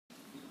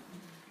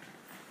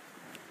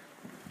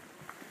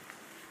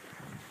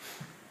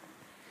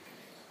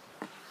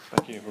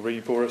you for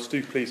reading for us.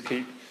 Do please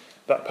keep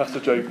that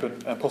passage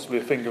open and possibly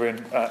a finger in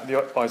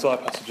the Isaiah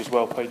passage as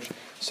well, page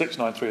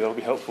 693. That'll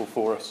be helpful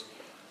for us,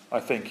 I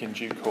think, in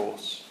due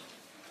course.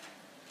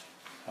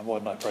 And why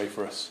don't I pray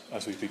for us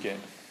as we begin?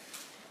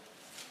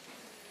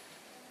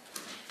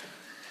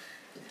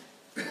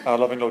 Our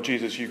loving Lord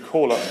Jesus, you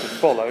call us to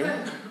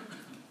follow,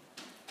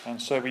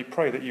 and so we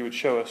pray that you would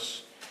show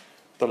us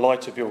the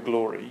light of your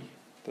glory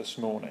this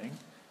morning.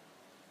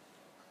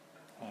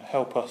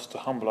 Help us to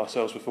humble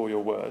ourselves before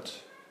your word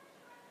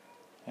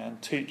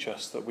and teach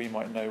us that we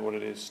might know what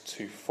it is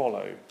to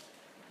follow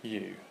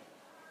you.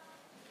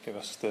 Give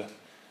us the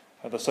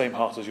same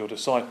heart as your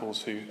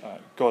disciples who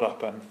got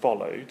up and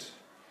followed.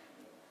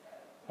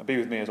 And be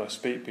with me as I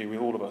speak, be with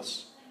all of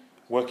us,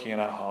 working in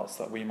our hearts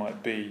that we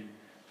might be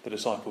the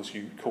disciples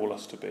you call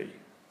us to be,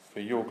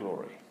 for your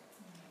glory.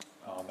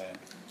 Amen.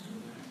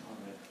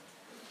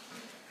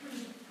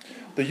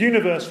 The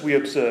universe we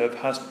observe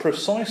has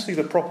precisely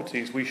the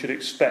properties we should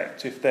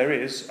expect if there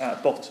is,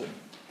 at bottom,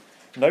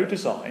 no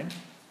design,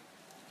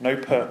 no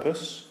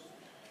purpose,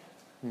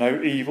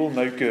 no evil,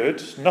 no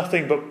good,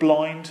 nothing but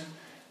blind,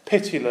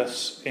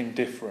 pitiless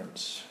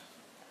indifference.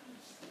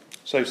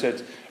 So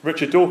said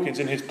Richard Dawkins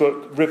in his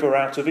book River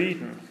Out of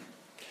Eden.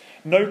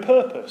 No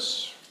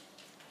purpose,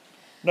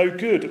 no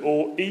good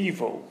or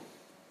evil,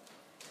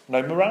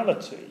 no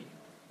morality,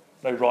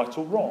 no right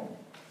or wrong.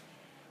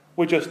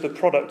 We're just the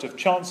product of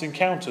chance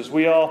encounters.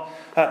 We are,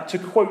 to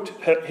quote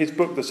his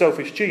book, The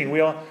Selfish Gene,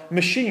 we are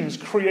machines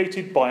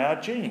created by our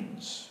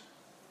genes.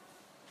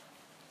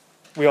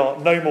 We are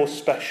no more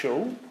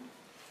special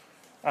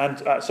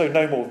and so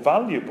no more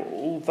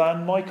valuable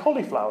than my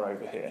cauliflower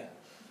over here.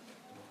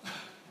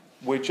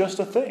 We're just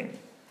a thing.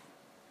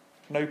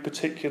 No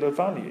particular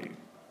value.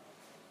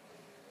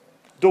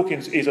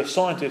 Dawkins is a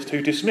scientist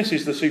who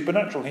dismisses the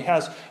supernatural. He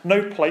has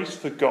no place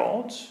for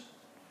God,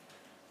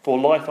 for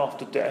life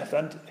after death,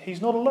 and he's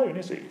not alone,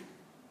 is he?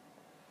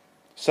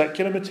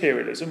 Secular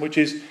materialism, which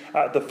is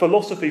the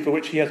philosophy for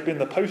which he has been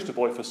the poster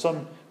boy for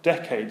some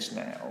decades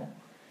now,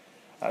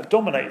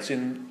 dominates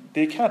in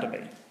the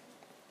academy,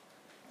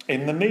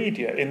 in the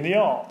media, in the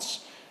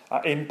arts,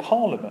 in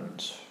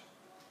Parliament.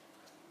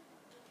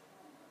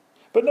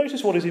 But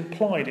notice what is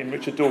implied in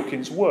Richard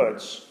Dawkins'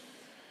 words.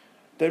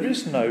 There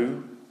is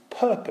no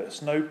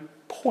purpose, no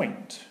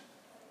point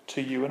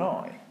to you and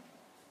I.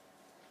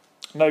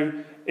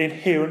 No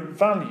inherent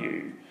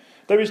value.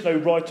 There is no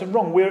right and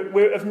wrong.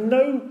 We're of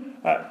no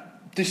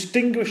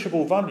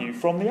distinguishable value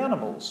from the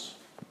animals.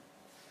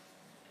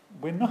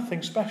 We're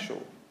nothing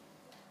special.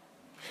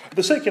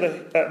 The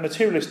secular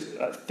materialist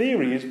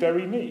theory is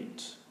very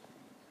neat.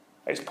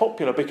 It's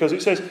popular because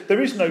it says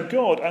there is no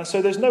God, and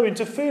so there's no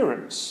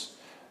interference.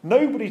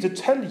 Nobody to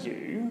tell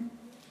you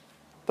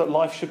that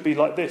life should be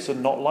like this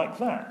and not like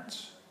that.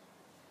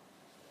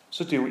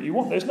 So do what you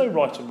want. There's no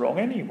right and wrong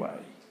anyway.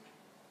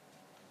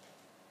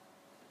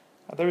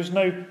 There is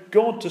no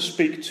God to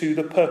speak to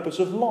the purpose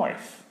of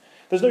life.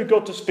 There's no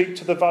God to speak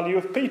to the value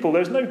of people.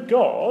 There's no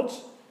God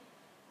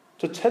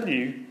to tell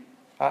you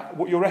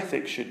what your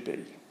ethics should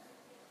be.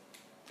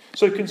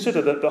 So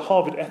consider that the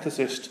Harvard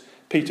ethicist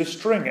Peter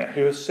Stringer,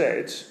 who has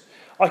said,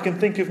 I can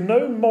think of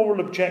no moral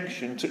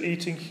objection to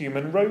eating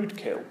human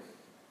roadkill.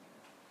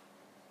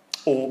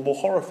 Or more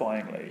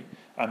horrifyingly,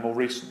 and more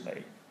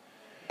recently,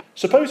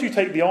 suppose you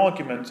take the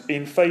argument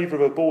in favour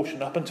of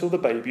abortion up until the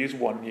baby is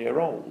 1 year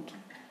old.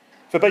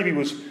 If a baby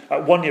was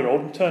 1 year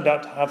old and turned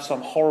out to have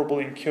some horrible,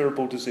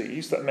 incurable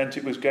disease that meant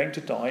it was going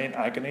to die in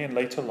agony in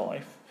later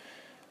life,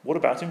 what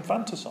about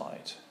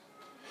infanticide?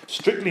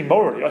 Strictly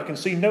morally, I can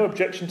see no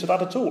objection to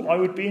that at all. I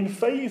would be in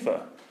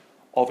favour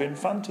of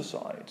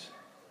infanticide.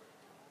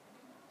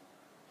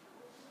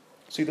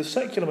 See, the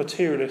secular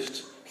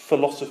materialist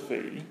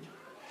philosophy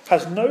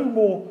has no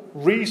more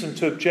reason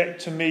to object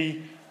to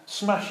me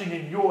smashing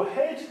in your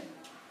head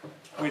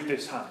with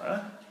this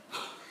hammer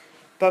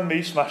than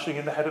me smashing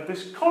in the head of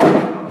this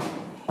colleague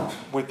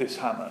with this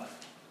hammer.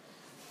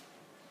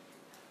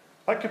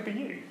 That could be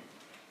you.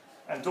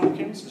 And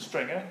Dawkins and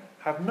Stringer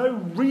have no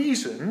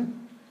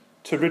reason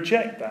to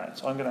reject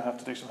that. I'm going to have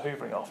to do some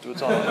hoovering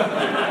afterwards, aren't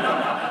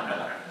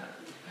I?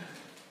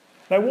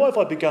 Now, why have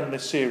I begun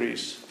this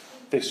series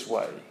this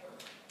way?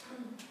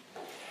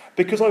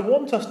 Because I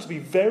want us to be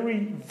very,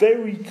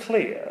 very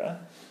clear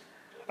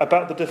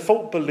about the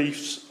default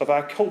beliefs of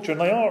our culture,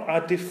 and they are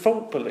our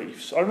default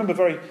beliefs. I remember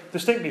very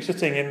distinctly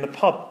sitting in the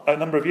pub a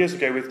number of years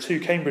ago with two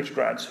Cambridge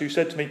grads who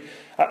said to me,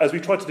 as we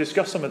tried to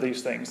discuss some of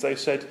these things, they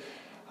said,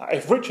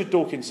 if Richard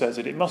Dawkins says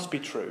it, it must be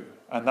true,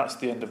 and that's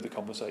the end of the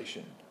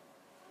conversation.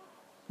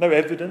 No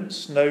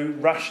evidence, no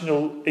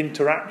rational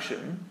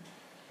interaction.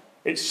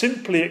 It's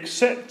simply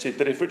accepted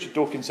that if Richard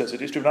Dawkins says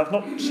it, it's true. Now, it's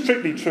not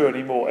strictly true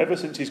anymore, ever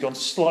since he's gone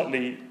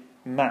slightly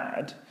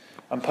mad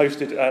and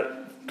posted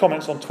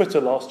comments on Twitter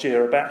last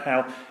year about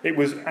how it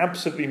was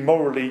absolutely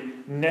morally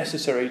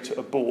necessary to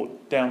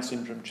abort Down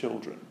syndrome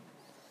children.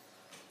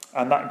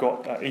 And that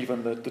got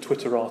even the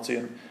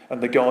Twitterati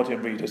and the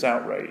Guardian readers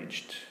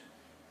outraged.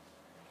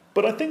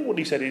 But I think what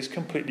he said is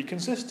completely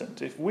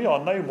consistent. If we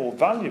are no more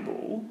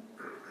valuable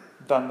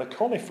than the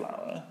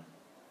cauliflower,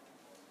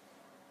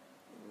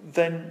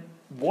 then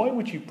why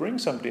would you bring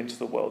somebody into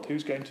the world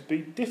who's going to be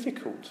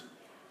difficult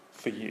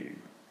for you?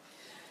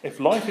 If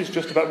life is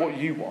just about what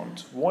you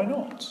want, why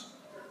not?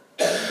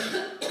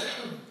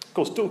 Of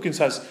course, Dawkins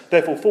has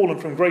therefore fallen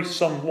from grace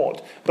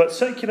somewhat, but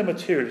secular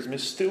materialism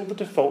is still the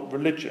default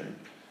religion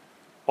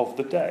of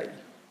the day.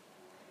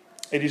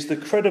 It is the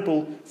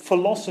credible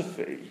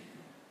philosophy,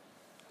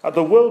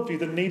 the worldview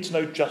that needs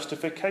no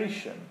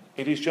justification.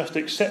 It is just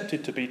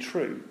accepted to be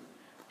true.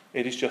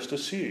 It is just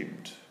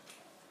assumed.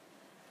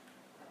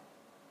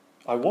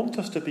 I want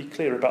us to be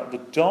clear about the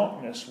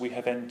darkness we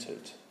have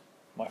entered,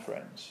 my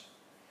friends.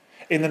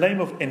 In the name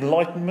of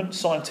Enlightenment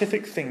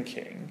scientific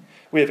thinking,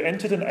 we have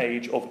entered an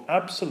age of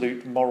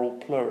absolute moral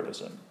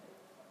pluralism.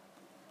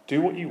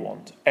 Do what you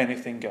want,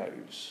 anything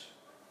goes.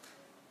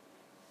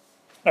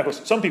 Now, of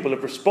course, some people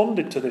have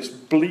responded to this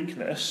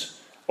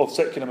bleakness of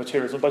secular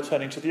materialism by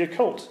turning to the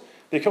occult.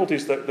 The occult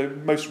is the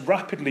most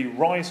rapidly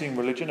rising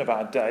religion of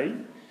our day,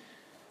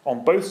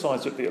 on both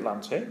sides of the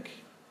Atlantic.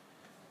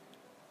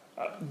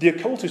 The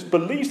occultist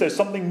believes there's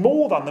something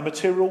more than the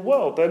material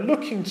world. They're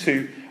looking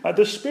to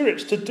the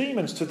spirits, to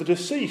demons, to the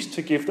deceased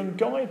to give them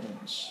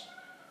guidance,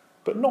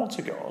 but not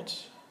to God.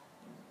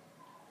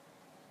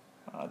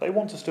 They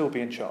want to still be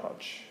in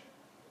charge.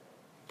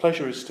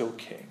 Pleasure is still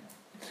king.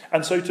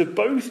 And so to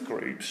both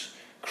groups,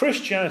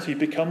 Christianity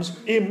becomes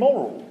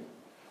immoral.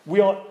 We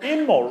are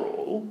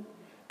immoral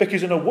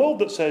because in a world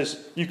that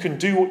says you can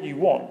do what you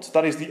want,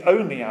 that is the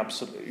only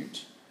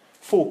absolute,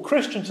 for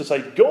Christians to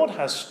say God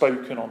has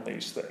spoken on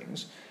these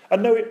things,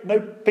 and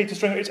no, Peter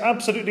Stringer, it's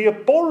absolutely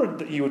abhorrent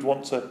that you would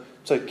want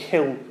to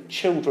kill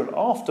children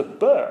after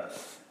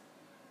birth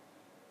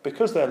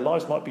because their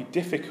lives might be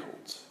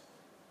difficult.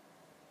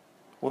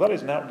 Well, that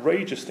is an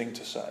outrageous thing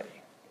to say.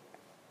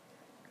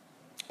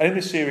 And in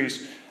this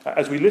series,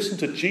 as we listen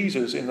to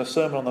Jesus in the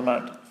Sermon on the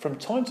Mount, from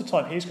time to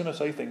time he's going to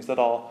say things that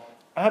are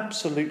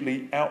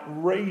absolutely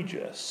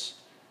outrageous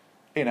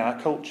in our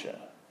culture.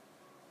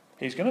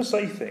 He's going to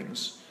say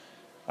things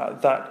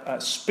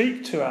that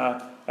speak to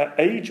our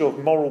age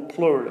of moral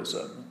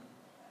pluralism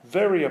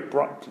very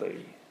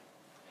abruptly.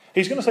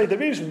 He's going to say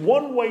there is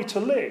one way to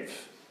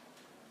live.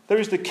 There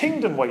is the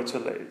kingdom way to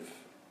live.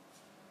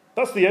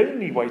 That's the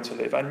only way to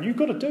live, and you've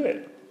got to do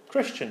it.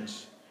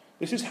 Christians,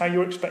 this is how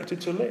you're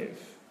expected to live.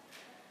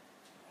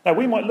 Now,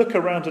 we might look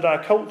around at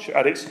our culture,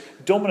 at its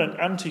dominant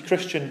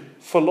anti-Christian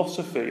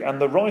philosophy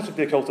and the rise of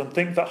the occult, and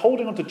think that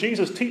holding on to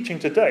Jesus' teaching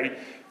today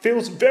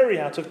feels very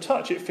out of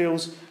touch. It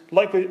feels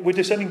like we're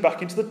descending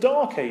back into the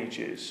Dark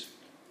Ages.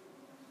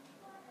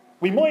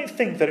 We might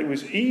think that it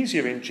was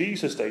easier in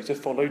Jesus' day to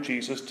follow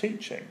Jesus'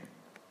 teaching.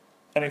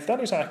 And if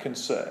that is our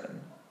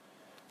concern,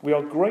 we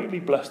are greatly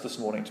blessed this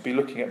morning to be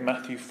looking at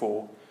Matthew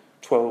 4,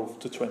 12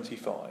 to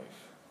 25.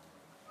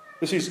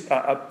 This is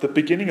the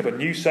beginning of a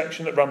new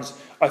section that runs,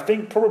 I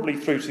think, probably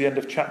through to the end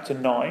of chapter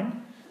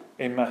 9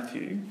 in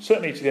Matthew,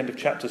 certainly to the end of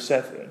chapter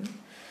 7.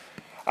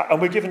 And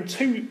we're given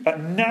two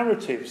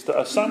narratives that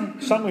are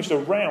sandwiched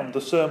around the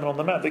Sermon on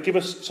the Mount that give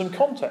us some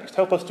context,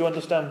 help us to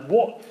understand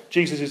what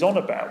Jesus is on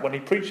about when he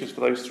preaches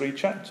for those 3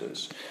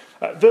 chapters.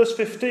 Verse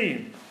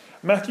 15,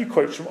 Matthew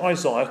quotes from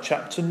Isaiah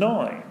chapter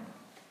 9,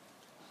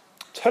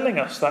 telling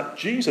us that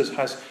Jesus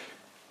has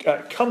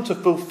come to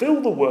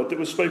fulfill the word that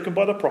was spoken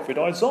by the prophet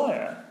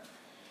Isaiah.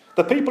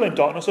 The people in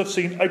darkness have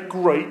seen a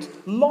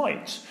great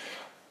light.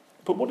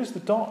 But what is the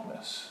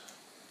darkness?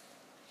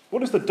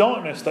 What is the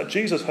darkness that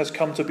Jesus has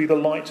come to be the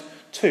light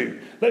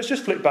to? Let's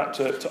just flip back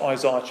to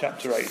Isaiah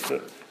chapter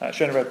 8 that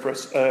Shona read for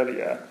us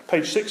earlier,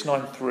 page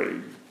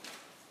 693.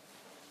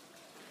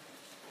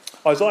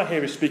 Isaiah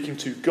here is speaking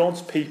to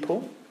God's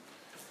people,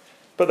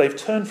 but they've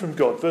turned from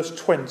God. Verse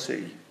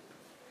 20.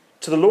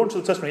 To the law and to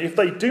the testimony, if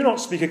they do not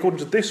speak according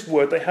to this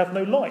word, they have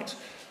no light.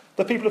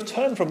 The people have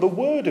turned from the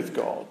word of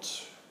God.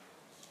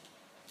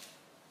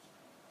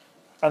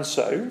 And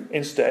so,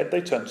 instead, they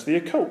turn to the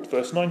occult.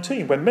 Verse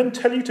 19. When men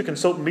tell you to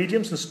consult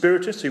mediums and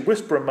spiritists who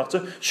whisper and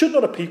mutter, should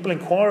not a people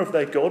inquire of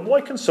their God?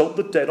 Why consult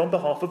the dead on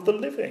behalf of the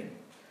living?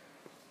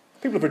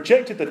 People have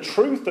rejected the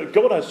truth that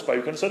God has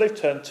spoken, so they've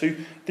turned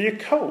to the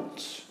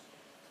occult.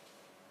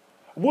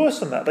 Worse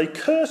than that, they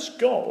curse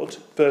God.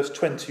 Verse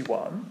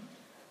 21.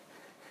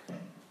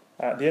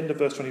 At the end of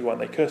verse 21,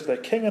 they curse their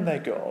king and their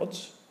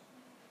gods.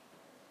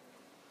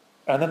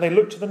 And then they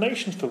look to the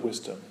nations for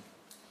wisdom.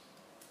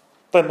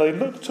 Then they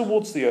look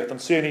towards the earth and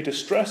see only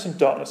distress and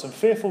darkness and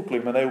fearful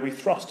gloom, and they will be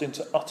thrust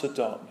into utter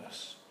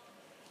darkness.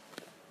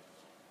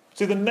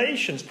 See, the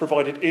nations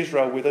provided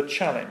Israel with a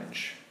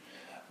challenge.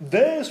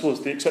 Theirs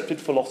was the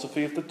accepted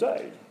philosophy of the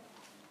day.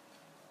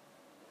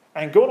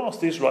 And God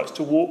asked the Israelites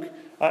to walk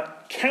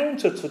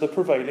counter to the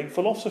prevailing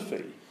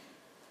philosophy.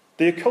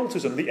 The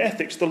occultism, the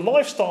ethics, the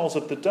lifestyles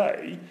of the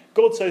day.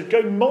 God says,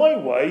 go my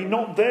way,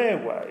 not their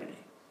way.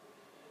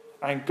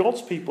 And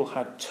God's people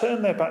had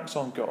turned their backs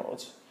on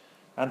God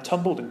and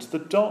tumbled into the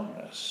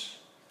darkness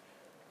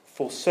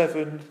for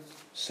 7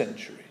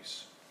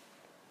 centuries.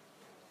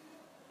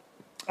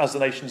 As the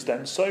nations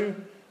then, so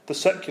the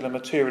secular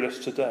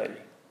materialists today.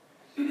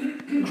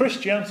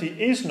 Christianity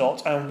is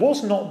not and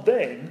was not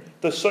then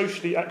the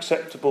socially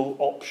acceptable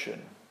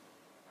option.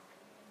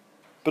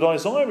 But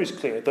Isaiah is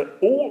clear that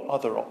all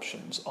other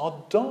options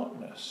are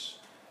darkness.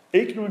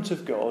 Ignorant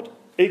of God,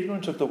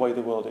 ignorant of the way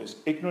the world is,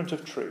 ignorant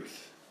of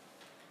truth.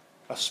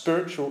 A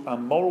spiritual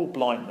and moral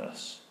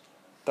blindness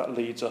that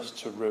leads us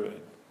to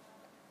ruin.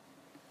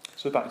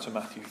 So back to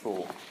Matthew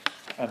 4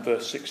 and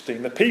verse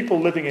 16. The people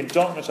living in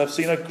darkness have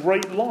seen a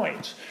great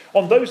light.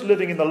 On those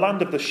living in the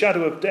land of the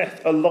shadow of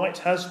death, a light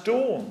has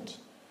dawned.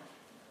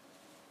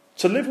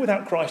 To live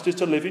without Christ is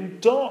to live in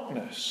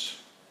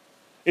darkness.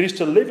 It is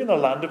to live in the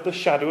land of the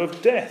shadow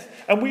of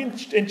death. And we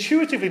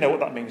intuitively know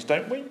what that means,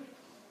 don't we?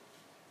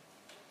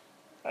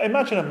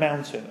 Imagine a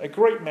mountain, a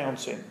great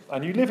mountain,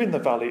 and you live in the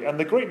valley, and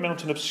the great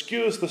mountain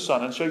obscures the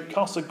sun and so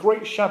casts a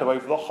great shadow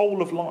over the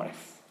whole of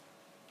life.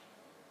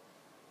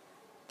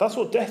 That's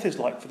what death is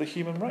like for the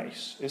human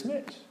race, isn't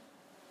it?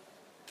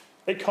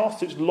 It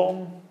casts its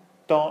long,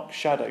 dark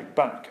shadow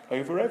back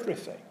over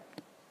everything.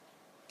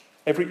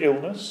 Every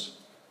illness,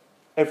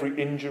 every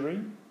injury,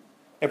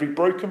 every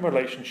broken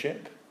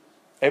relationship,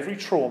 every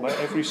trauma,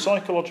 every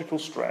psychological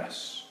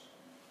stress,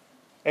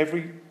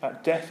 every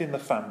death in the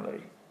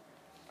family,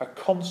 a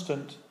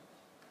constant,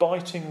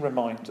 biting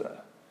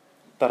reminder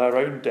that our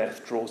own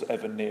death draws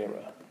ever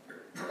nearer.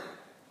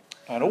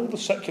 And all the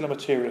secular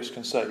materialists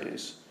can say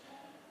is,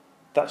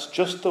 that's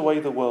just the way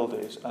the world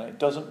is, and it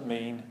doesn't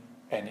mean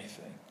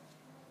anything.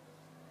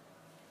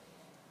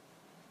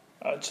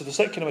 To the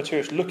secular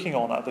materialists looking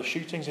on at the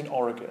shootings in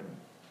Oregon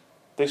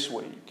this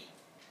week,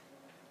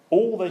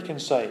 all they can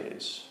say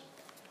is,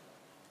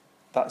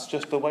 that's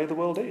just the way the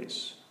world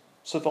is.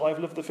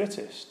 Survival of the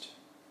fittest.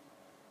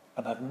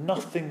 And have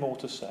nothing more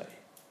to say,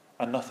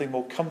 and nothing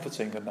more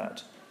comforting than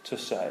that to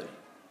say.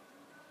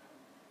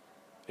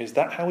 Is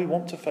that how we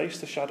want to face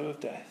the shadow of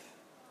death?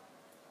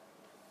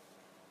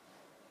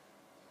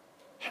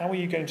 How are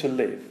you going to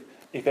live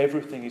if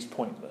everything is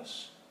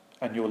pointless,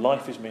 and your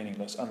life is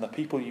meaningless, and the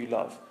people you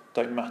love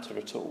don't matter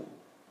at all?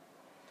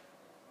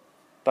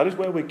 That is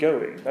where we're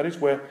going. That is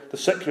where the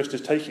secularist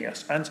is taking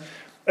us. And,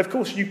 of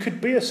course, you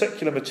could be a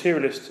secular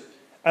materialist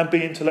and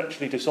be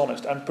intellectually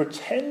dishonest and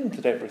pretend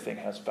that everything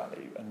has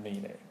value and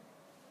meaning.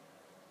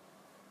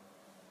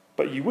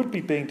 But you would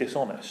be being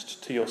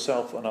dishonest to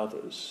yourself and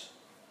others.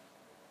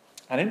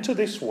 And into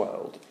this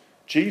world,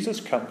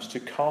 Jesus comes to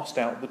cast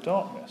out the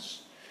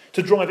darkness,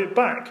 to drive it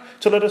back,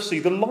 to let us see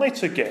the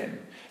light again.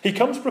 He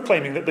comes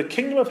proclaiming that the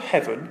kingdom of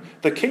heaven,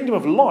 the kingdom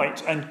of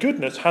light and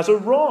goodness has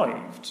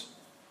arrived.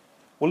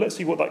 Well, let's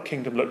see what that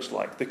kingdom looks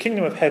like. The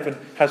kingdom of heaven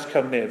has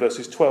come near,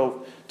 verses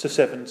 12 to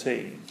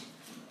 17.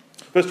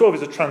 Verse 12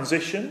 is a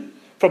transition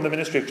from the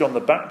ministry of John the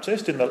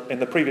Baptist in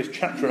the previous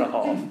chapter and a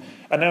half.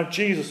 And now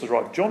Jesus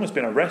arrived. John has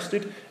been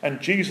arrested and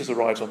Jesus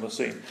arrives on the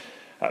scene.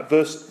 At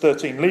verse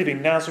 13,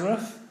 leaving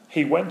Nazareth,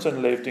 he went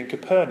and lived in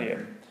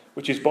Capernaum,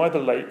 which is by the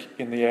lake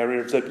in the area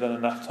of Zebulun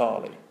and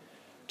Naphtali,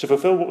 to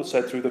fulfill what was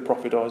said through the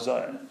prophet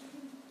Isaiah.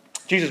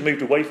 Jesus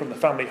moved away from the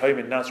family home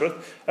in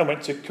Nazareth and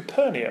went to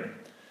Capernaum.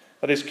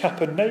 That is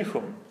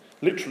Capernaum,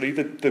 literally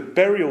the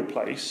burial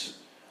place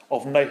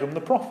of Nahum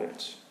the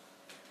prophet.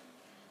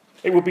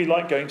 It would be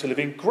like going to live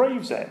in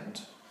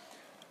Gravesend,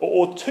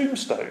 or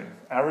Tombstone,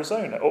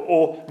 Arizona,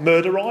 or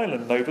Murder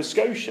Island, Nova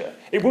Scotia.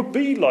 It would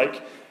be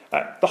like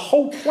the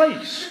whole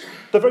place,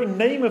 the very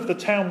name of the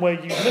town where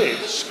you live,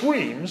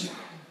 screams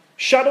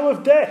shadow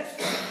of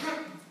death,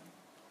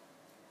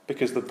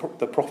 because the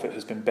prophet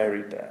has been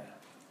buried there.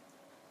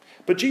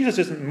 But Jesus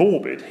isn't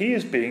morbid, he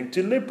is being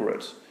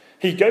deliberate.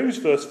 He goes,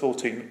 verse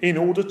 14, in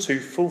order to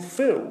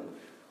fulfill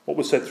what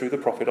was said through the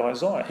prophet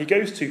Isaiah. He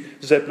goes to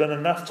Zebulun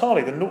and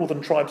Naphtali, the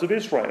northern tribes of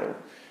Israel,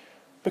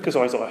 because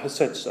Isaiah has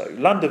said so.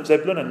 Land of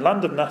Zebulun and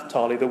land of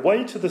Naphtali, the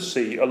way to the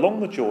sea, along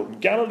the Jordan,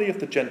 Galilee of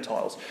the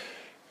Gentiles.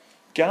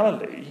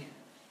 Galilee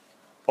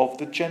of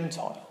the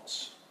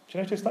Gentiles. Do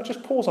you notice that?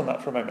 Just pause on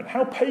that for a moment.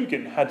 How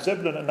pagan had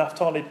Zebulun and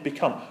Naphtali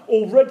become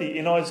already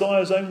in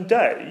Isaiah's own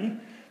day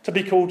to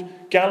be called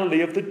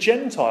Galilee of the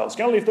Gentiles,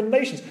 Galilee of the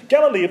nations,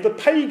 Galilee of the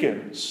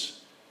pagans?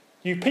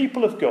 You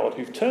people of God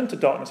who've turned to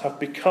darkness have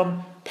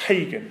become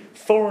pagan,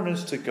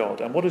 foreigners to God.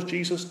 And what does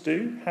Jesus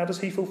do? How does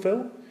he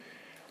fulfill?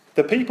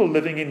 The people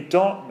living in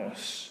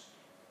darkness,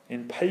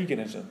 in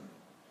paganism,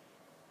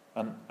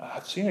 and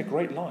have seen a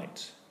great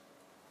light.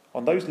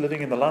 On those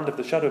living in the land of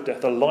the shadow of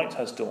death, a light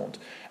has dawned.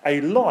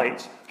 A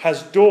light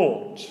has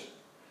dawned.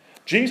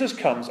 Jesus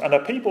comes, and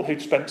a people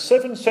who'd spent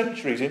 7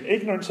 centuries in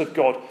ignorance of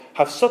God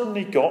have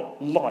suddenly got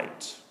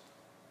light.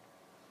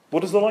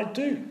 What does the light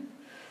do?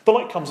 The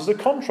light comes as a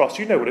contrast.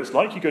 You know what it's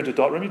like. You go into a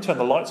dark room, you turn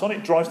the lights on,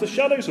 it drives the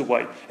shadows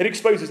away. It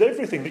exposes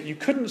everything that you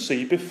couldn't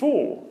see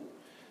before.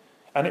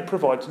 And it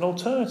provides an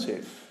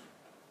alternative.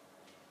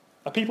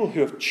 A people who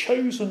have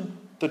chosen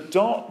the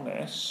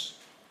darkness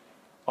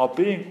are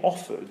being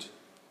offered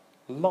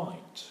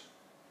light.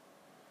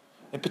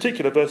 In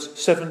particular, verse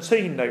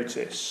 17,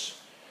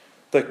 notice,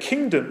 the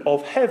kingdom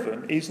of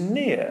heaven is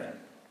near.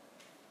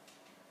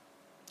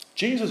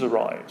 Jesus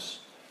arrives.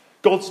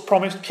 God's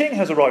promised king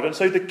has arrived, and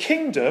so the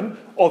kingdom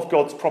of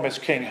God's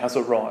promised king has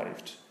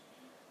arrived.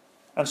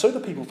 And so the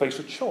people face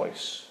a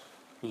choice,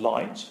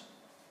 light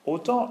or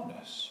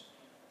darkness,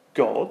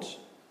 God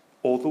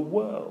or the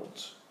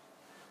world.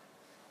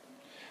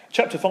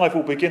 Chapter 5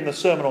 will begin the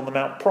Sermon on the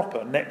Mount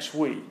proper next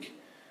week.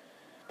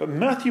 But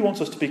Matthew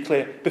wants us to be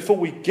clear, before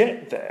we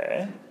get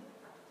there,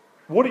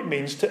 what it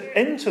means to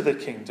enter the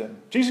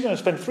kingdom. Jesus is going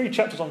to spend 3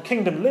 chapters on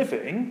kingdom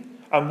living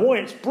and why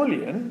it's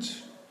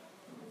brilliant.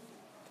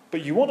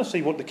 But you want to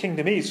see what the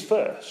kingdom is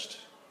first.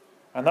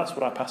 And that's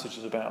what our passage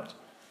is about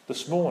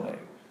this morning.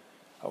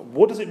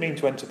 What does it mean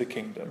to enter the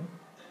kingdom?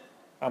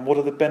 And what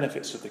are the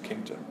benefits of the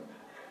kingdom?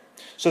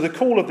 So the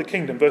call of the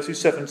kingdom, verses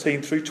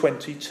 17 through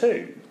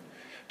 22.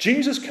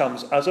 Jesus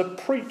comes as a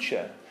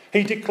preacher.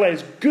 He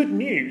declares good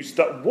news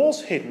that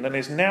was hidden and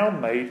is now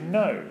made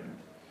known.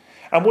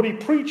 And what he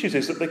preaches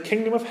is that the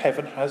kingdom of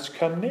heaven has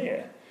come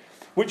near.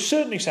 Which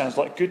certainly sounds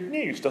like good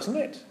news, doesn't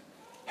it?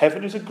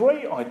 Heaven is a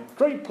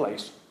great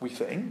place, we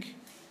think.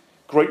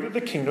 Great that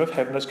the kingdom of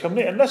heaven has come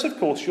near. Unless, of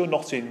course, you're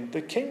not in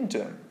the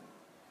kingdom.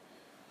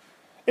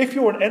 If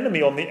you're an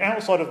enemy on the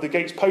outside of the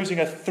gates posing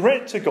a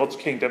threat to God's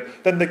kingdom,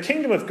 then the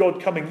kingdom of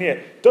God coming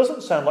near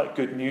doesn't sound like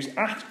good news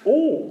at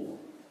all.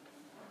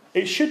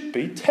 It should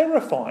be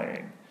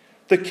terrifying.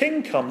 The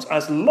king comes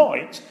as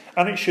light,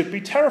 and it should be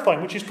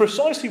terrifying, which is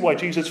precisely why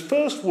Jesus'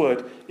 first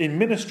word in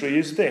ministry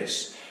is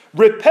this: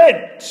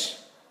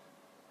 repent.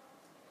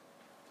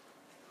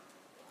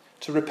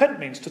 To repent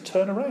means to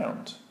turn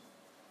around.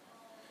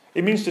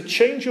 It means to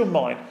change your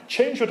mind,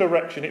 change your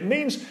direction. It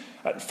means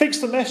fix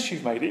the mess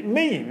you've made. It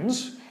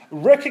means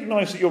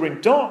recognise that you're in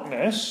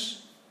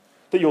darkness,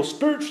 that you're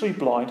spiritually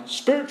blind,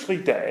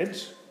 spiritually dead,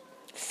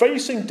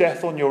 facing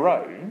death on your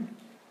own,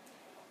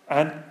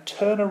 and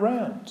turn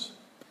around.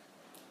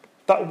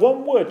 That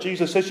one word,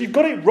 Jesus says, you've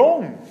got it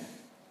wrong.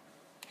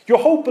 Your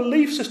whole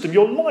belief system,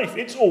 your life,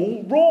 it's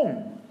all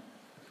wrong.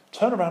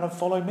 Turn around and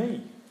follow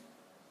me.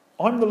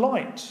 I'm the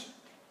light.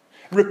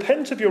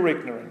 Repent of your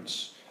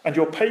ignorance and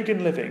your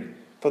pagan living,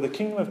 for the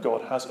kingdom of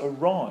God has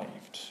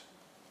arrived.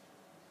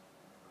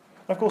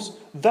 Of course,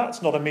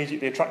 that's not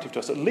immediately attractive to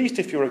us. At least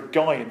if you're a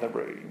guy in the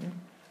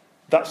room,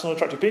 that's not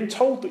attractive. Being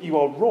told that you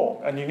are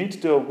wrong and you need to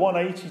do a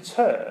 180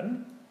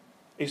 turn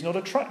is not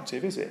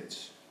attractive, is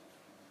it?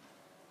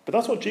 But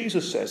that's what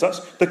Jesus says. That's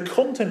the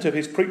content of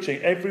his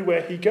preaching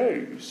everywhere he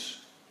goes.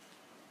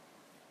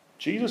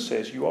 Jesus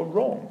says you are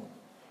wrong.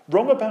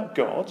 Wrong about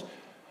God,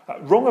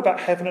 wrong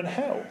about heaven and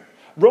hell.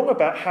 Wrong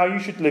about how you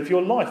should live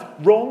your life.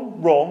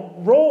 Wrong, wrong,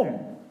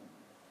 wrong.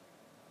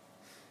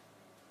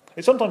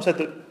 It's sometimes said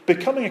that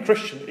becoming a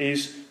Christian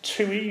is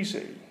too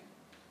easy.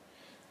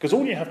 Because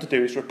all you have to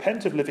do is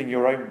repent of living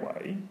your own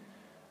way,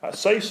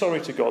 say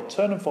sorry to God,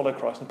 turn and follow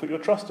Christ and put your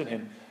trust in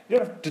him. You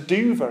don't have to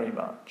do very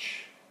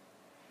much.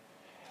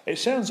 It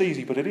sounds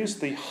easy, but it is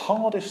the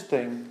hardest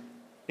thing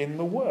in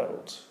the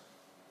world.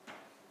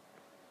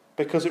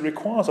 Because it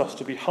requires us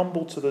to be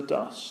humble to the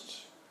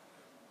dust.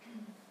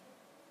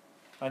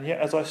 And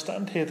yet, as I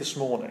stand here this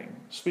morning,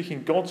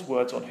 speaking God's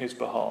words on his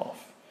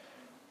behalf,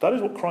 that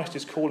is what Christ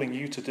is calling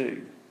you to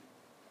do.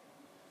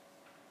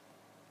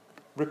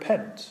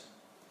 Repent.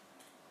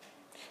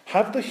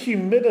 Have the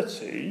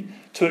humility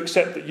to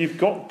accept that you've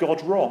got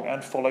God wrong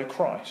and follow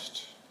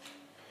Christ.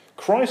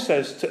 Christ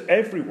says to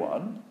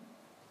everyone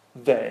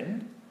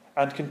then,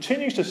 and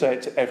continues to say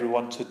it to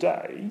everyone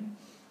today,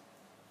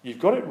 you've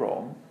got it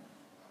wrong,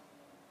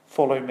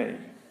 follow me.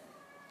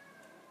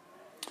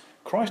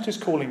 Christ is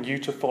calling you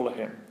to follow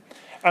him.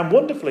 And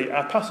wonderfully,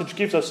 our passage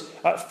gives us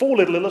 4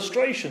 little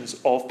illustrations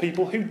of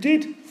people who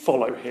did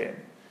follow him.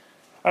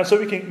 And so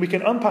we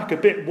can unpack a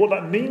bit what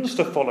that means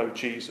to follow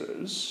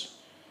Jesus.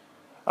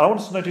 And I want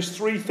us to notice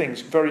 3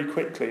 things very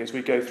quickly as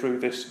we go through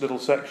this little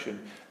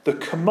section. The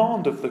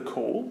command of the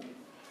call,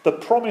 the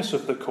promise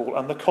of the call,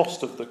 and the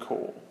cost of the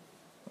call.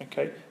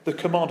 Okay, the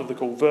command of the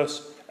call,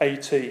 verse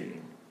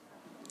 18.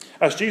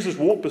 As Jesus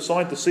walked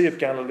beside the Sea of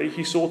Galilee,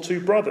 he saw 2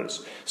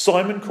 brothers,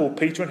 Simon called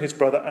Peter and his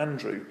brother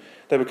Andrew.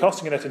 They were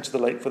casting a net into the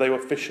lake, for they were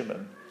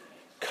fishermen.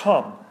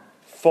 Come,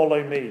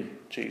 follow me,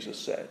 Jesus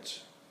said.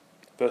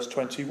 Verse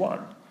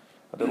 21,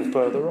 a little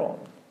further on.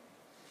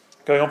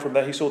 Going on from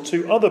there, he saw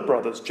 2 other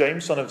brothers,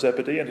 James, son of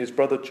Zebedee, and his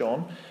brother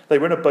John. They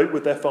were in a boat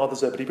with their father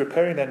Zebedee,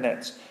 preparing their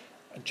nets,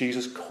 and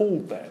Jesus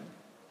called them.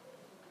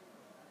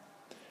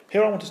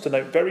 Here I want us to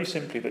note very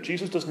simply that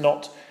Jesus does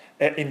not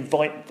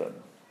invite them,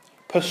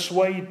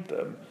 persuade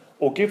them,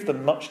 or give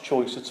them much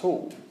choice at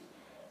all.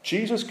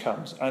 Jesus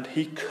comes and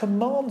he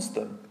commands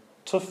them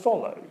to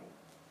follow,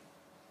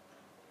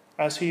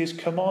 as he is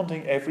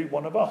commanding every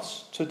one of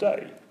us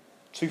today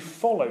to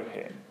follow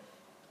him.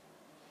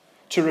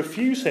 To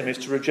refuse him is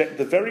to reject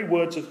the very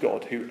words of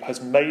God, who has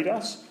made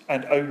us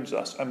and owns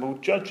us and will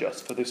judge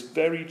us for this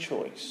very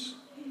choice.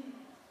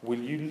 Will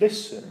you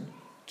listen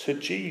to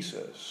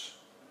Jesus?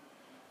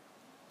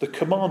 The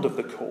command of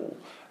the call.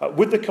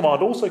 With the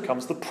command also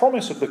comes the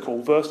promise of the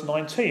call, verse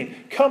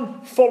 19.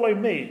 Come, follow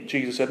me,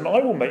 Jesus said, and I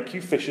will make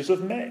you fishers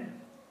of men.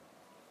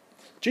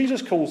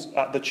 Jesus calls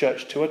the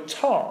church to a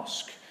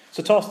task. It's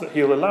a task that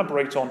he'll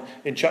elaborate on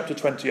in chapter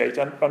 28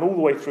 and all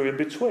the way through in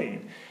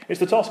between. It's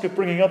the task of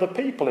bringing other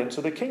people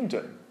into the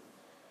kingdom.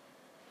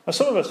 Now,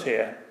 some of us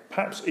here,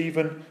 perhaps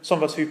even some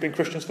of us who've been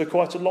Christians for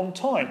quite a long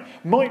time,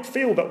 might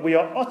feel that we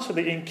are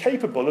utterly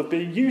incapable of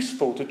being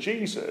useful to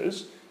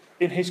Jesus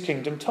in his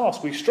kingdom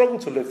task. We struggle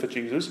to live for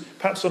Jesus.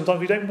 Perhaps sometimes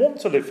we don't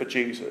want to live for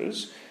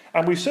Jesus.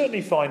 And we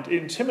certainly find it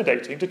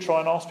intimidating to try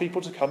and ask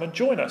people to come and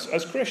join us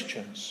as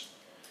Christians.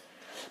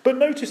 But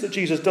notice that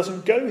Jesus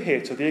doesn't go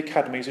here to the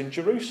academies in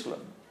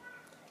Jerusalem.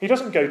 He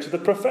doesn't go to the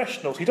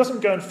professionals. He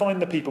doesn't go and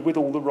find the people with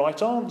all the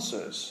right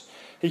answers.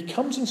 He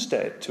comes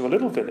instead to a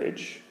little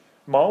village,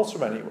 miles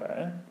from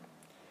anywhere,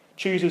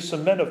 chooses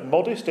some men of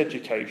modest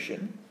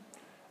education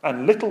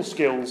and little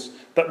skills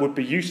that would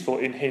be useful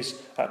in his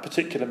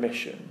particular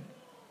mission.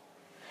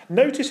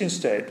 Notice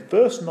instead,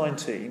 verse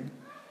 19,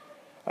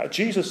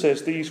 Jesus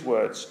says these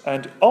words,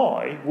 "And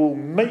I will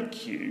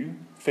make you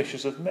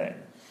fishers of men."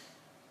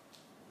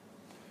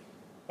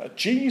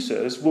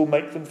 Jesus will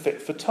make them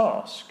fit for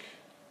task.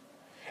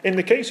 In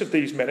the case of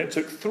these men, it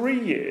took 3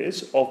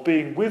 years of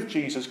being with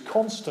Jesus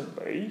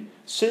constantly,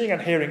 seeing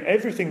and hearing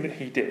everything that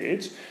he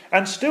did,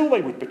 and still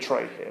they would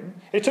betray him.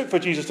 It took for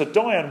Jesus to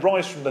die and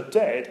rise from the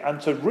dead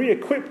and to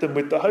re-equip them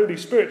with the Holy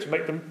Spirit to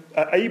make them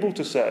able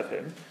to serve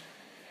him.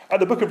 At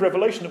the book of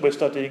Revelation that we're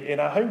studying in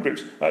our home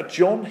groups,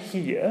 John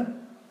here,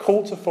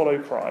 called to follow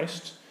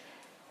Christ,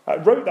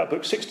 wrote that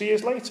book 60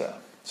 years later.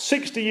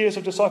 60 years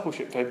of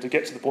discipleship for him to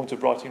get to the point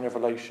of writing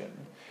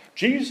Revelation.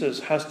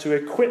 Jesus has to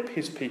equip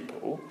his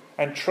people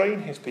and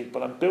train his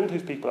people and build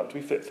his people up to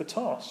be fit for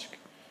task.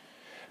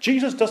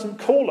 Jesus doesn't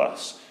call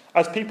us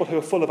as people who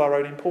are full of our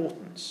own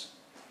importance.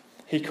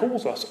 He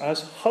calls us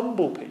as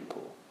humble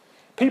people.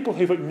 People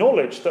who've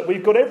acknowledged that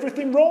we've got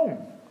everything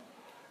wrong,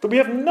 that we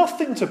have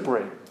nothing to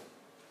bring.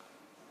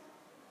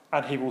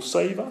 And he will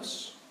save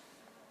us.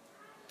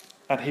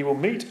 And he will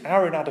meet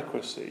our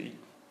inadequacy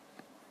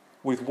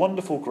with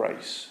wonderful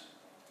grace.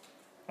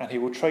 And he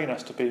will train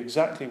us to be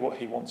exactly what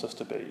he wants us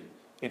to be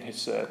in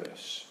his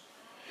service.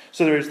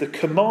 So there is the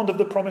command of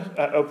the promise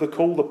of the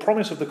call, the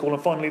promise of the call,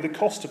 and finally the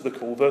cost of the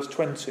call. Verse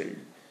 20.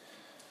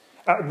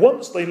 At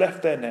once they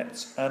left their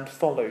nets and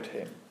followed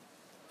him.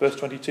 Verse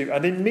 22.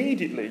 And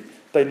immediately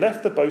they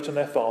left the boat and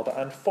their father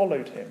and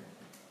followed him.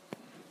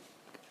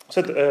 I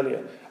said that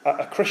earlier.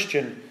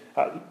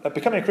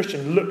 Becoming a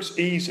Christian looks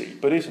easy,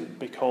 but isn't,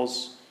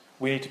 because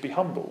we need to be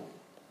humble.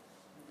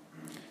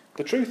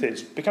 The truth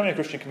is, becoming a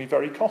Christian can be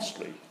very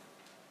costly.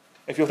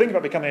 If you're thinking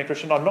about becoming a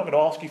Christian, I'm not going to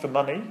ask you for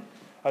money.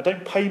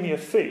 Don't pay me a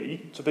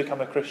fee to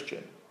become a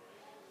Christian.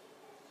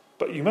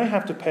 But you may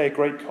have to pay a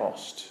great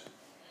cost.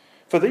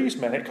 For these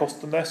men, it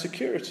cost them their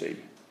security.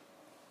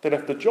 They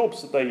left the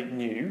jobs that they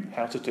knew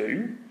how to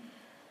do.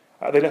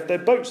 They left their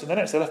boats and their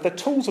nets. They left their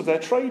tools of their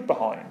trade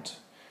behind.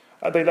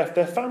 They left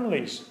their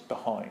families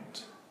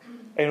behind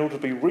in order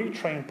to be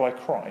retrained by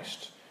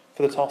Christ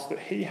for the task that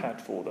he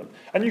had for them.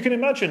 And you can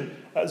imagine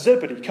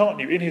Zebedee, can't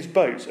you, in his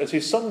boat, as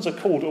his sons are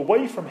called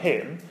away from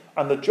him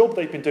and the job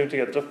they've been doing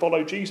together to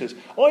follow Jesus.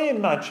 I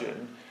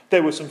imagine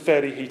there were some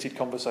fairly heated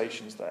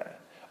conversations there.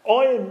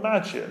 I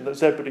imagine that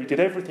Zebedee did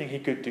everything he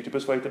could do to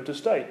persuade them to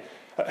stay.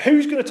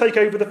 Who's going to take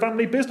over the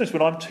family business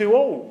when I'm too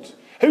old?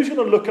 Who's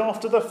going to look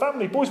after the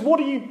family? Boys,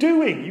 what are you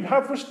doing? You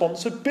have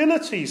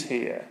responsibilities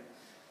here.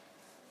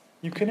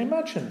 You can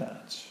imagine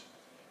that.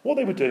 What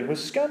they were doing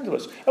was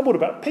scandalous. And what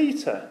about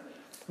Peter?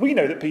 We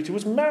know that Peter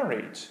was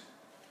married,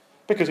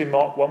 because in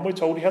Mark 1 we're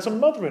told he has a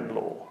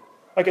mother-in-law.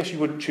 I guess you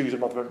wouldn't choose a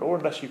mother-in-law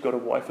unless you've got a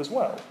wife as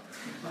well.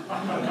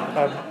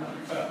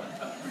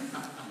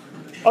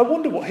 I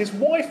wonder what his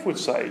wife would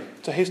say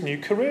to his new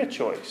career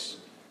choice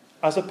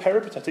as a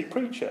peripatetic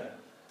preacher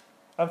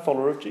and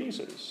follower of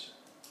Jesus.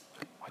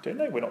 I don't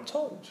know, we're not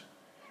told.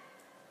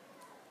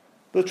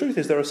 But the truth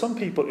is, there are some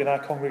people in our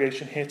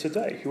congregation here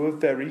today who are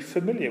very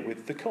familiar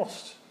with the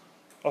cost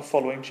of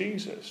following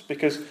Jesus,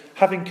 because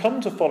having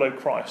come to follow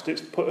Christ, it's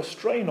put a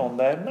strain on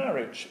their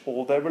marriage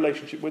or their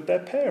relationship with their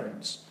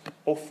parents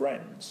or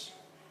friends.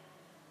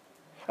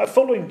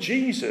 Following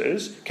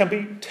Jesus can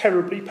be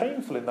terribly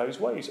painful in those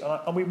ways,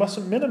 and we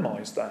mustn't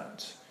minimise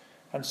that.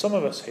 And some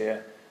of us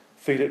here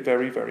feel it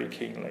very, very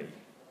keenly.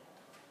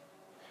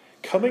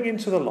 Coming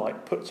into the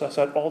light puts us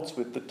at odds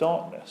with the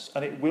darkness,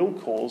 and it will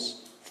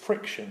cause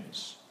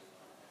frictions,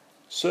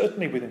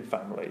 certainly within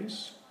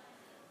families,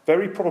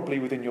 very probably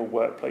within your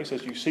workplace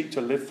as you seek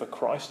to live for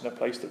Christ in a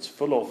place that's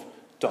full of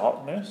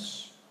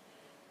darkness.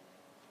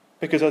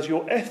 Because as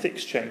your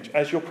ethics change,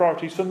 as your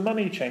priorities for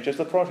money change, as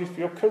the priorities for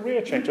your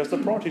career change, as the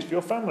priorities for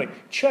your family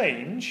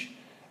change,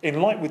 in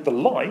light with the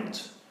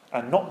light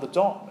and not the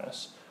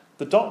darkness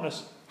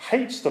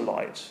hates the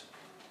light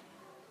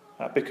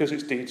because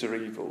its deeds are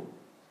evil.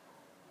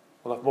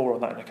 We'll have more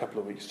on that in a couple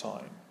of weeks'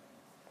 time.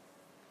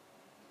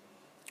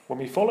 When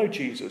we follow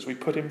Jesus, we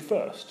put him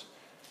first.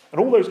 And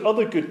all those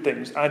other good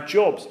things, our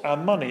jobs, our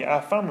money,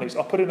 our families,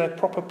 are put in their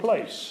proper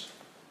place.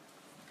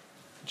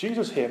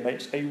 Jesus here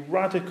makes a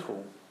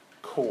radical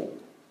call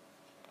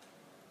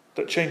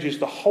that changes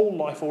the whole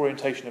life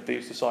orientation of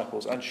these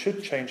disciples and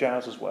should change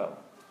ours as well.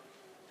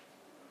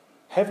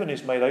 Heaven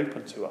is made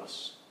open to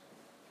us,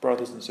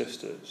 brothers and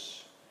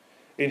sisters.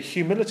 In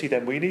humility,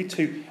 then, we need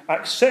to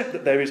accept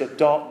that there is a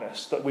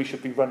darkness that we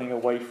should be running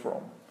away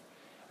from.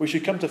 We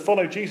should come to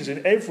follow Jesus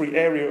in every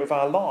area of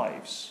our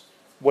lives,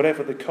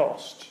 whatever the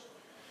cost.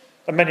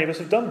 And many of us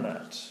have done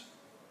that.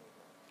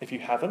 If you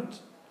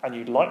haven't, and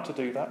you'd like to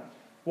do that,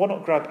 why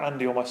not grab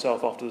Andy or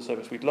myself after the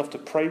service? We'd love to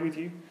pray with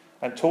you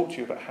and talk to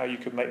you about how you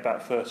can make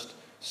that first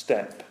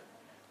step.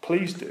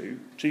 Please do.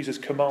 Jesus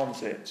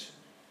commands it.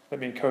 Let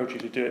me encourage you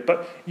to do it.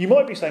 But you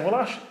might be saying, well,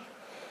 Ash,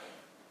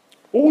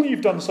 all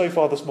you've done so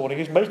far this morning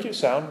is make it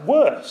sound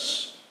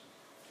worse.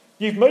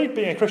 You've made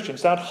being a Christian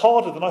sound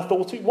harder than I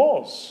thought it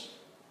was.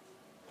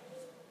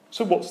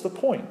 So what's the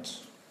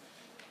point?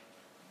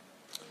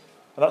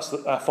 And that's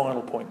our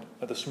final point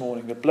this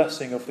morning, the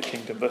blessing of the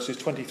kingdom, verses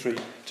 23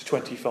 to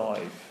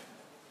 25.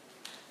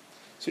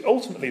 See,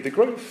 ultimately, the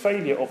great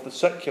failure of the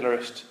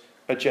secularist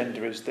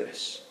agenda is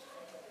this.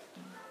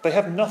 They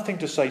have nothing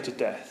to say to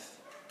death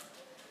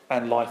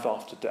and life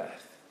after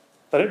death.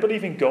 They don't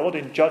believe in God,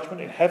 in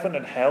judgment, in heaven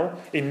and hell,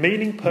 in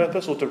meaning,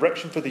 purpose or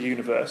direction for the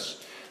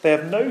universe. They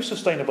have no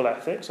sustainable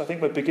ethics. I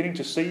think we're beginning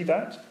to see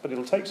that, but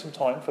it'll take some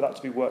time for that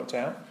to be worked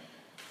out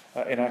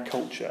in our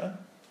culture.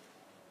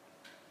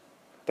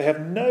 They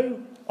have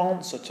no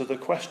answer to the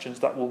questions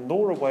that will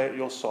gnaw away at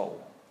your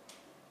soul.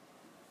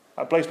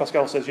 Blaise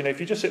Pascal says, if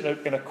you just sit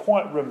in a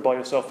quiet room by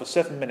yourself for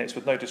 7 minutes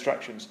with no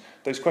distractions,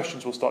 those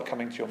questions will start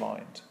coming to your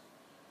mind.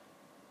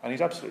 And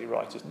he's absolutely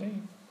right, isn't he?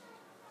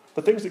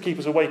 The things that keep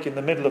us awake in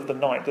the middle of the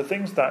night, the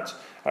things that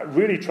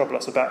really trouble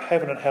us about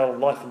heaven and hell and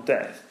life and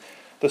death,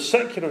 the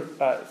secular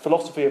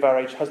philosophy of our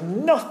age has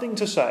nothing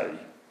to say,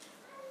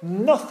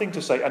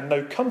 and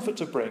no comfort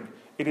to bring.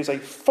 It is a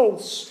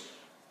false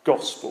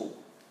gospel.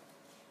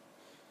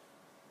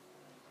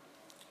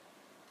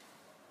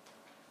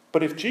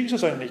 But if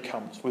Jesus only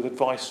comes with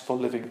advice for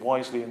living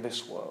wisely in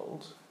this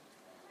world,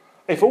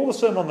 if all the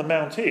Sermon on the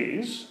Mount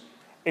is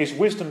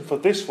wisdom for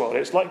this world,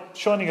 it's like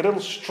shining a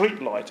little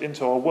street light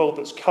into a world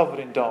that's covered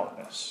in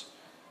darkness.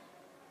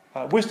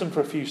 Wisdom for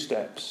a few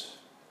steps,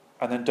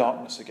 and then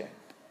darkness again.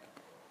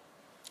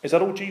 Is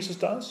that all Jesus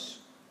does?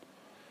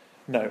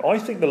 No, I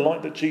think the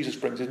light that Jesus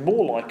brings is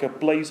more like a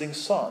blazing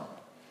sun,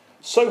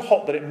 so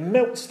hot that it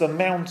melts the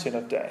mountain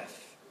of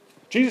death.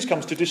 Jesus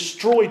comes to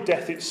destroy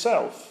death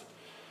itself,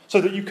 so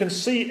that you can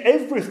see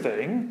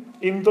everything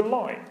in the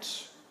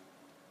light.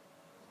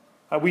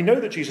 We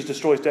know that Jesus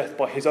destroys death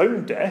by his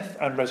own death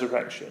and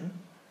resurrection,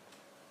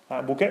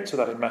 and we'll get to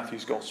that in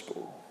Matthew's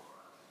Gospel.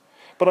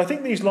 But I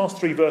think these last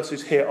 3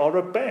 verses here are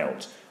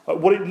about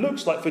what it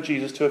looks like for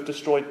Jesus to have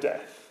destroyed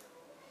death.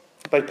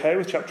 They pair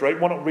with chapter 8.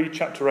 Why not read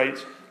chapter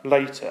 8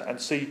 later and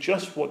see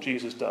just what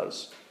Jesus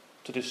does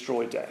to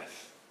destroy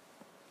death?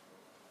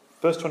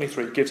 Verse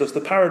 23 gives us the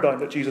paradigm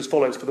that Jesus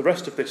follows for the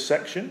rest of this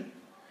section.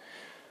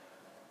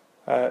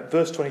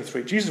 Verse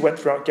 23, Jesus went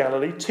throughout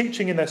Galilee,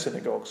 teaching in their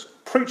synagogues,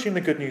 preaching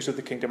the good news of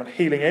the kingdom and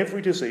healing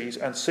every disease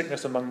and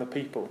sickness among the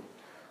people.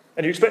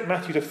 And you expect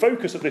Matthew to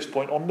focus at this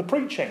point on the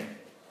preaching.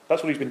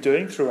 That's what he's been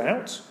doing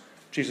throughout.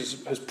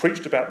 Jesus has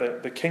preached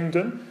about the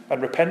kingdom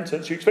and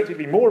repentance. You expect it to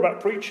be more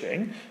about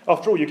preaching.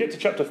 After all, you get to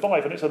chapter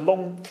 5 and it's a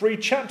long 3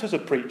 chapters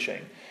of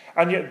preaching.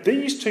 And yet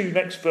these 2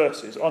 next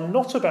verses are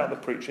not about the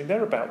preaching,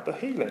 they're about the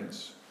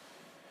healings.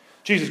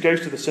 Jesus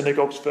goes to the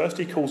synagogues first.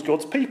 He calls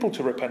God's people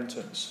to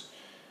repentance.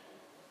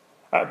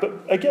 But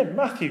again,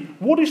 Matthew,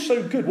 what is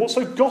so good? What's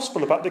so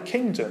gospel about the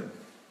kingdom?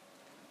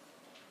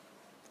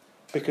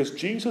 Because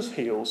Jesus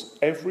heals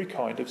every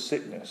kind of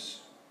sickness.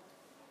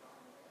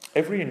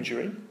 Every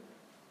injury,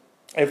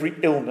 every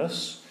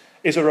illness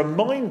is a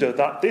reminder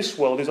that this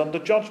world is under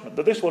judgment,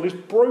 that this world is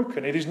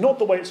broken. It is not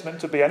the way it's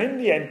meant to be. And in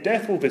the end,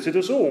 death will visit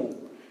us all.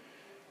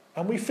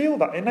 And we feel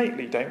that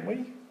innately, don't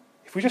we?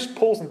 If we just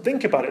pause and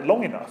think about it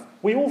long enough,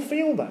 we all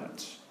feel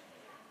that.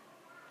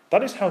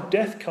 That is how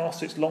death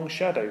casts its long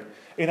shadow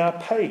in our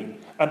pain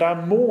and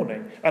our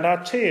mourning and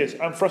our tears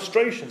and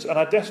frustrations and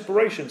our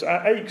desperations,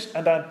 our aches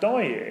and our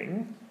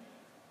dying.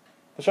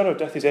 The shadow of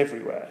death is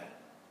everywhere.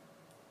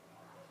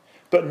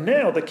 But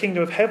now the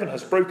kingdom of heaven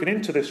has broken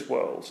into this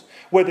world.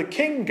 Where the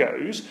king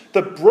goes,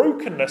 the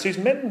brokenness is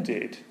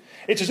mended.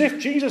 It's as if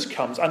Jesus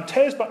comes and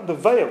tears back the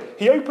veil.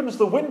 He opens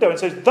the window and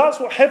says, that's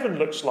what heaven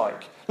looks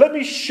like. Let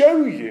me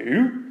show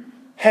you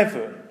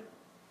heaven.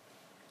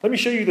 Let me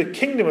show you the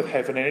kingdom of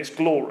heaven in its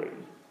glory.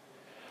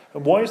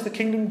 And why is the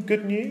kingdom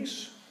good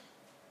news?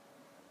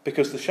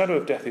 Because the shadow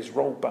of death is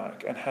rolled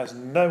back and has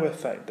no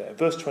effect there.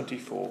 Verse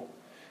 24.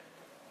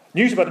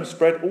 News about him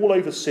spread all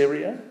over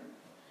Syria,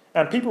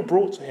 and people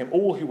brought to him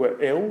all who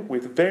were ill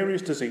with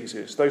various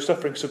diseases, those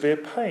suffering severe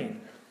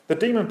pain, the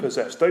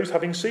demon-possessed, those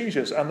having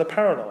seizures, and the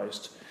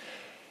paralysed.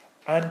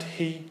 And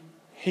he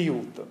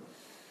healed them.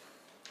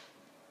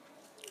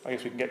 I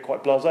guess we can get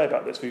quite blasé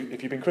about this.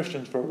 If you've been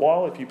Christians for a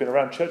while, if you've been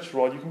around church for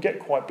a while, you can get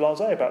quite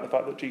blasé about the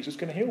fact that Jesus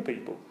can heal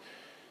people.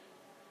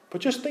 But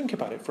just think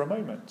about it for a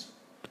moment.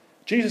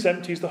 Jesus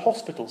empties the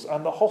hospitals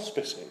and the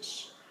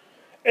hospices.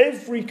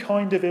 Every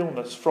kind of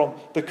illness, from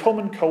the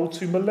common cold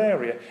to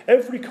malaria,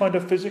 every kind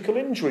of physical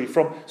injury,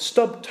 from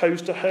stubbed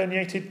toes to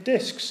herniated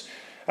discs.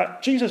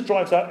 Jesus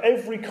drives out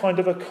every kind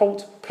of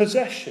occult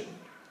possession.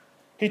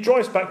 He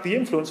drives back the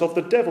influence of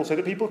the devil so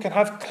that people can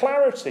have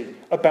clarity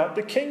about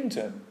the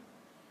kingdom.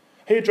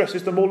 He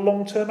addresses the more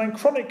long-term and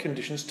chronic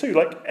conditions too,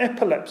 like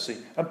epilepsy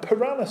and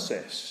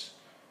paralysis.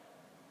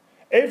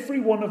 Every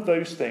one of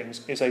those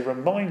things is a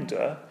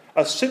reminder,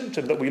 a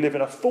symptom that we live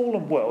in a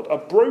fallen world, a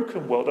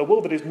broken world, a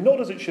world that is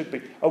not as it should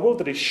be, a world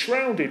that is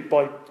shrouded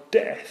by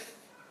death.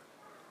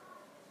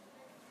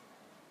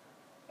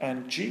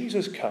 And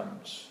Jesus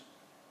comes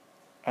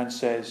and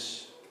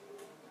says,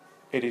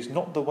 it is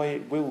not the way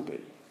it will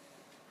be.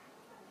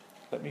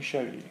 Let me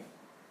show you.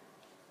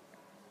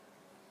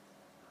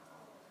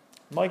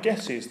 My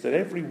guess is that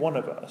every one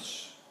of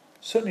us,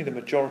 certainly the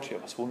majority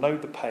of us, will know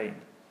the pain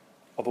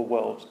of a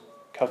world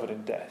covered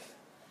in death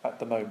at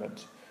the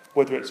moment.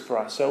 Whether it's for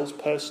ourselves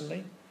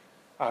personally,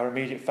 our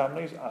immediate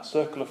families, our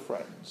circle of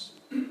friends.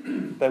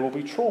 There will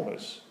be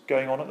traumas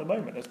going on at the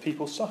moment as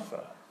people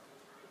suffer.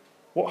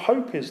 What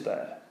hope is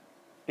there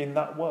in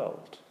that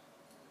world?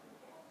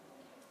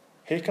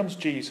 Here comes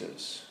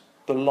Jesus,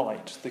 the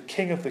light, the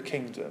King of the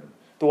kingdom,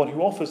 the one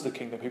who offers the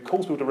kingdom, who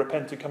calls people to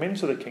repent and come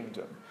into the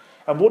kingdom.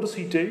 And what does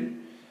he do?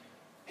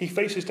 He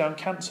faces down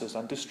cancers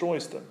and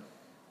destroys them.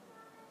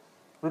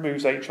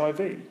 Removes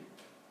HIV.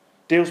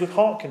 Deals with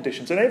heart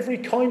conditions and every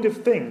kind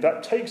of thing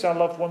that takes our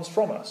loved ones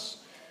from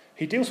us.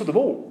 He deals with them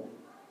all.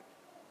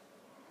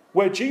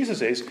 Where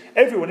Jesus is,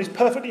 everyone is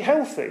perfectly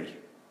healthy.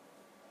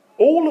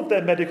 All of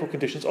their medical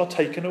conditions are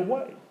taken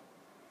away.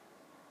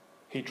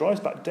 He drives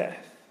back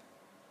death.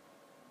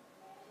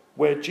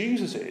 Where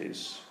Jesus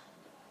is,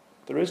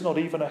 there is not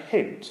even a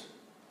hint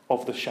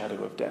of the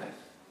shadow of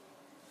death.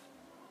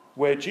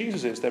 Where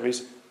Jesus is, there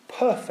is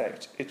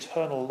perfect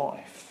eternal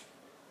life.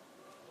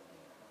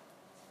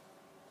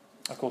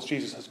 Of course,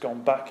 Jesus has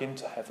gone back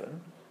into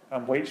heaven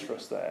and waits for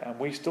us there, and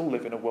we still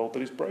live in a world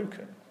that is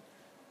broken.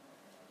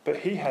 But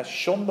he has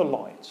shone the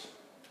light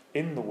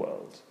in the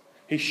world.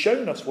 He's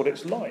shown us what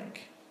it's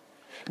like.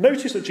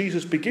 Notice that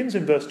Jesus begins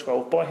in verse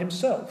 12 by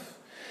himself,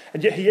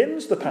 and yet he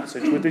ends the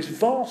passage with this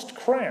vast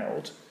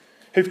crowd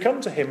who've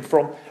come to him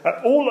from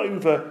all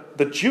over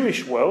the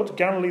Jewish world,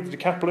 Galilee, the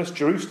Decapolis,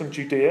 Jerusalem,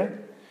 Judea,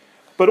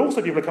 but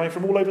also people are coming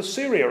from all over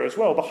Syria as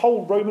well, the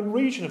whole Roman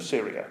region of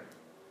Syria.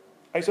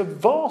 It's a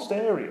vast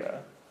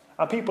area,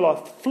 and people are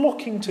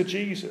flocking to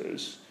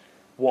Jesus.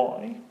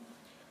 Why?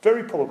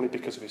 Very probably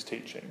because of his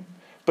teaching,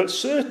 but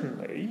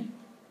certainly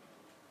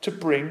to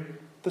bring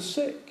the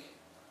sick,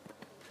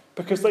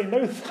 because they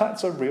know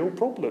that's a real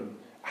problem,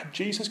 and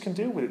Jesus can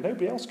deal with it.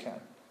 Nobody else can.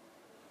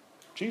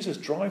 Jesus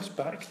drives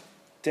back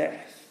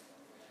death.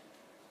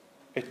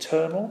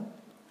 Eternal,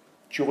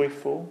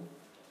 joyful,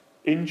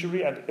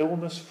 injury and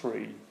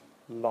illness-free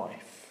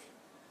life.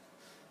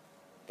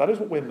 That is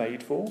what we're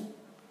made for.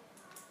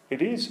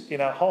 It is,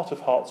 in our heart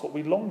of hearts, what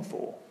we long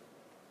for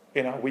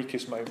in our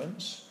weakest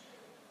moments,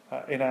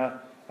 in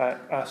our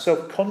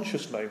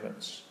self-conscious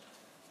moments,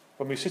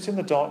 when we sit in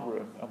the dark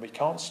room and we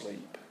can't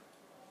sleep.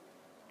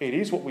 It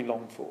is what we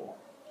long for.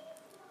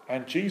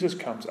 And Jesus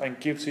comes and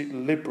gives it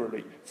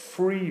liberally,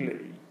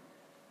 freely.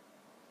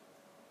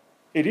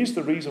 It is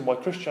the reason why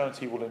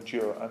Christianity will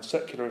endure and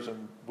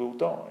secularism will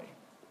die.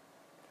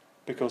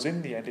 Because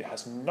in the end it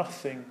has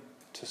nothing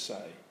to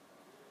say.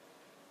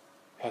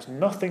 It has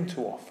nothing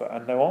to offer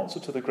and no answer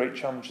to the great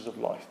challenges of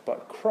life.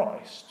 But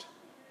Christ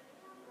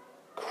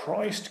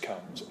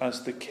comes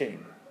as the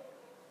King,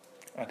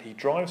 and he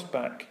drives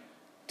back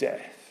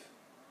death.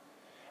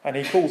 And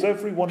he calls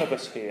every one of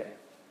us here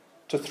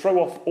to throw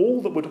off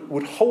all that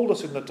would hold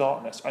us in the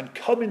darkness and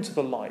come into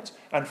the light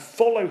and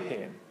follow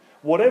him,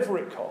 whatever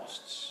it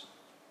costs,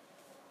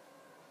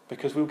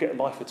 because we'll get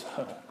life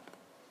eternal.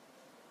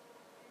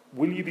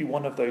 Will you be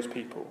one of those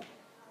people?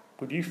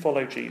 Will you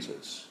follow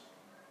Jesus?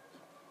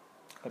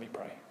 Let me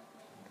pray.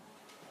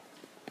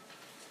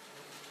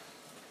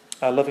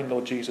 Our loving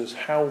Lord Jesus,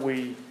 how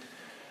we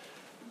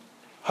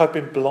have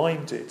been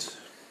blinded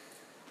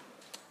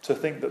to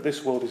think that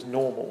this world is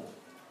normal,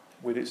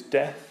 with its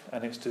death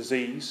and its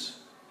disease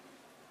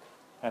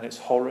and its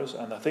horrors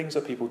and the things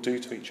that people do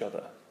to each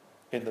other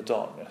in the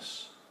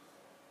darkness.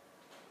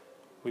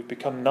 We've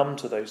become numb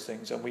to those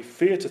things, and we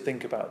fear to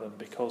think about them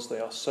because they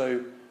are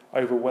so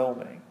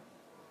overwhelming.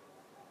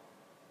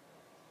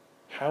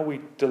 How we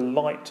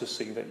delight to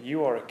see that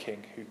you are a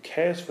King who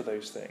cares for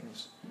those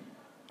things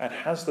and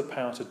has the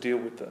power to deal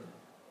with them.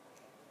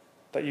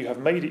 That you have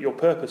made it your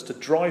purpose to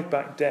drive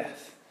back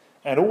death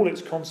and all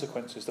its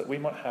consequences, that we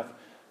might have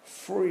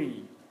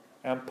free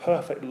and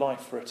perfect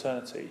life for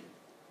eternity.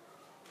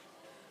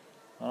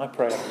 And I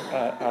pray,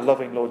 our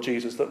loving Lord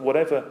Jesus, that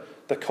whatever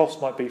the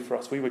cost might be for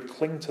us, we would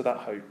cling to that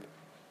hope.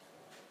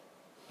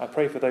 I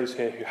pray for those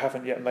here who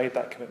haven't yet made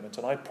that commitment,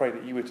 and I pray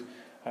that you would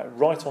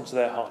write onto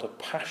their heart a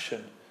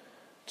passion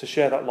to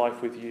share that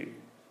life with you,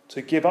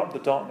 to give up the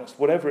darkness,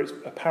 whatever its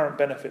apparent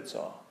benefits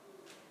are,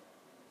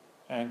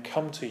 and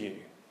come to you.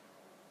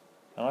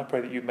 And I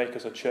pray that you make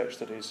us a church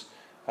that is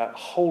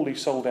wholly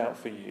sold out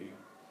for you,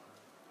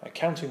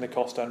 counting the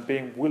cost and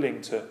being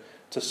willing to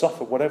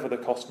suffer whatever the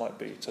cost might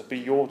be, to be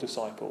your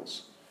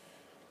disciples,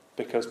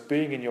 because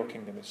being in your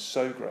kingdom is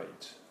so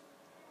great.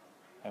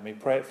 And we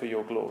pray it for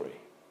your glory.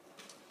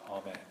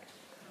 Amen.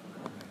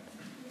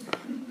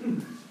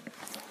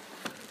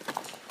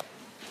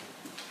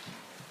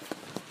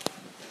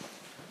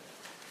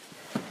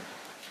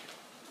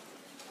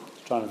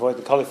 Try and avoid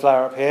the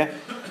cauliflower up here.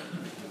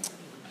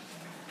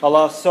 Our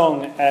last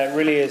song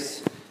really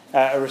is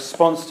a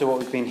response to what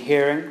we've been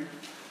hearing,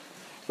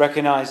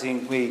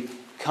 recognising we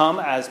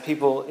come as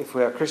people, if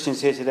we are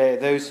Christians here today,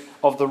 those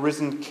of the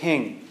risen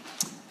King.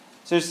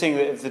 It's interesting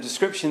that the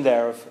description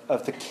there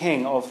of the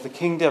King, of the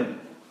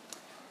kingdom,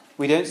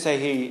 we don't say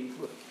he,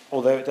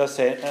 although it does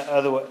say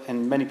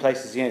in many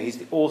places, he's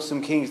the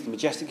awesome King, he's the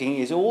majestic King,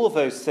 he's all of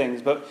those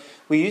things, but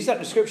we use that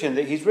description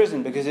that he's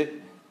risen because it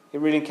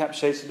really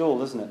encapsulates it all,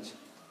 doesn't it?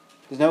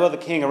 There's no other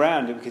king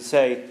around who we could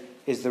say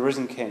is the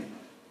risen King.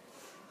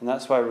 And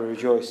that's why we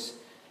rejoice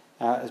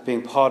as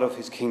being part of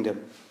his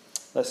kingdom.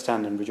 Let's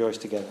stand and rejoice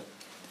together.